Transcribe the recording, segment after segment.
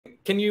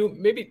can you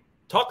maybe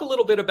talk a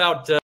little bit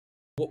about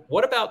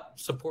what about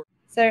support?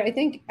 So I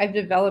think I've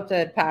developed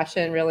a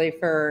passion really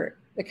for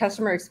the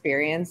customer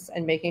experience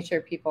and making sure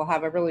people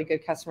have a really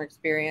good customer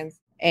experience.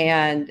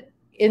 And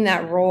in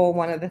that role,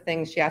 one of the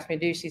things she asked me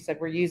to do, she said,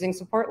 we're using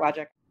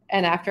SupportLogic.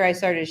 And after I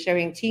started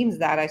showing teams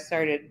that, I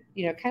started,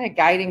 kind of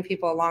guiding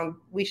people along.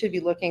 We should be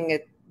looking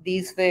at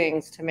these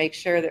things to make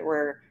sure that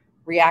we're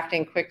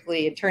reacting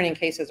quickly and turning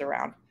cases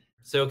around.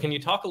 So can you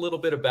talk a little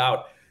bit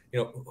about,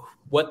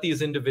 what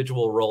these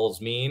individual roles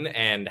mean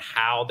and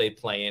how they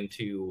play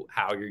into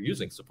how you're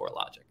using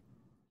SupportLogic?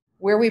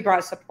 Where we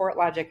brought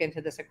SupportLogic into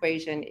this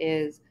equation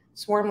is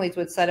swarm leads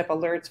would set up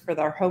alerts for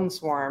their home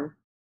swarm.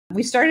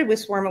 We started with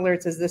swarm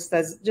alerts as this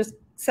does, just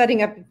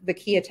setting up the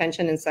key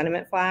attention and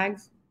sentiment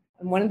flags.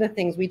 And one of the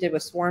things we did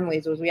with swarm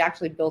leads was we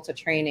actually built a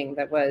training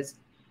that was,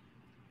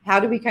 how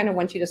do we kind of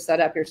want you to set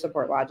up your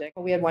SupportLogic?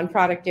 We had one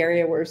product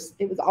area where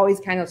it was always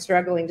kind of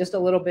struggling just a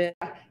little bit.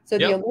 So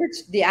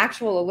the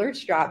actual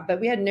alerts dropped, but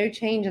we had no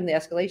change in the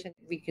escalation.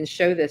 We can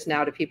show this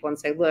now to people and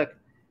say, look,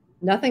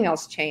 nothing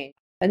else changed.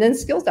 And then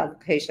skills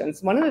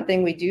applications. One of the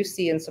things we do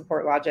see in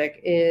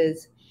SupportLogic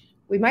is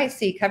we might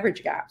see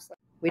coverage gaps.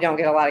 We don't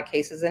get a lot of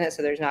cases in it,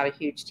 so there's not a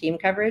huge team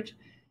coverage.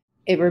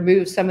 It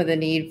removes some of the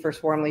need for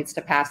swarm leads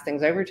to pass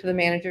things over to the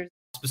managers.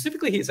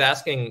 Specifically, he's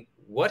asking,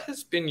 what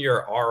has been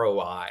your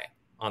ROI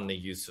on the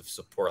use of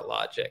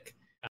SupportLogic?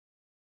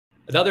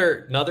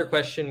 Another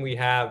question we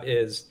have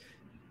is,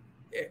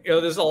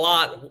 there's a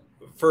lot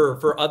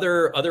for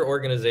other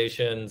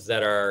organizations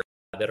that are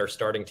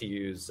starting to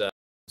use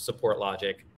SupportLogic.